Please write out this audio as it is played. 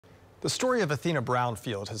The story of Athena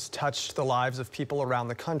Brownfield has touched the lives of people around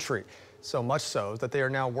the country, so much so that they are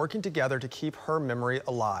now working together to keep her memory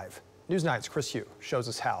alive. News 9's Chris Hugh shows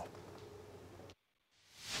us how.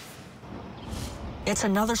 It's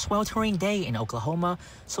another sweltering day in Oklahoma,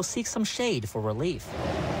 so seek some shade for relief.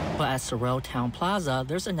 But at Cyril Town Plaza,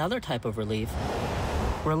 there's another type of relief.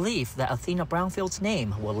 Relief that Athena Brownfield's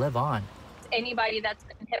name will live on. Anybody that's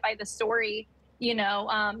been hit by the story,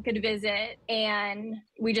 could visit, and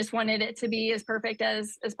we just wanted it to be as perfect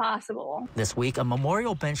as possible. This week, a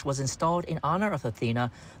memorial bench was installed in honor of Athena.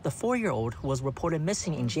 The 4-year-old who was reported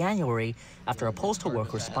missing in January after a postal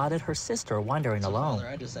worker spotted her sister wandering alone.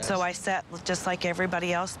 So I sat just like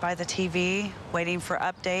everybody else by the TV, waiting for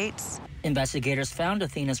updates. Investigators found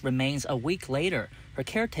Athena's remains a week later. Her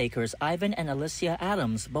caretakers, Ivan and Alicia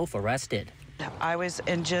Adams, both arrested. I was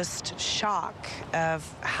in just shock of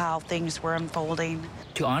how things were unfolding.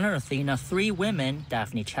 To honor Athena, 3 women,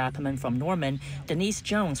 Daphne Chapman from Norman, Denise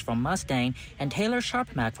Jones from Mustang, and Taylor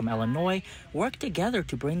Sharpmack from Illinois, worked together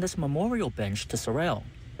to bring this memorial bench to Cyril.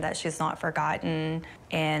 That she's not forgotten,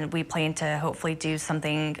 and we plan to hopefully do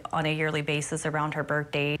something on a yearly basis around her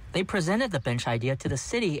birthday. They presented the bench idea to the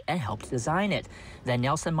city and helped design it. The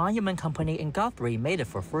Nelson Monument Company in Guthrie made it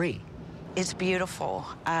for free. It's beautiful.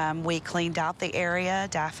 We cleaned out the area,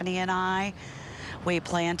 Daphne and I. We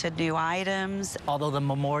planted new items. Although the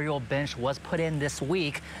memorial bench was put in this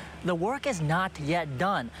week, the work is not yet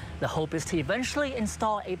done. The hope is to eventually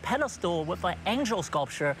install a pedestal with an angel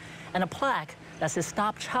sculpture and a plaque that says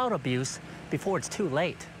 "Stop Child Abuse" before it's too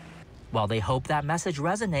late. While they hope that message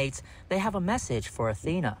resonates, they have a message for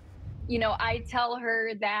Athena. I tell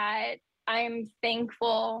her that I'm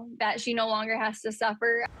thankful that she no longer has to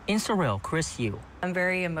suffer. In Cyril, Chris Hugh. I'm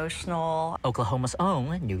very emotional. Oklahoma's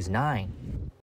own News 9.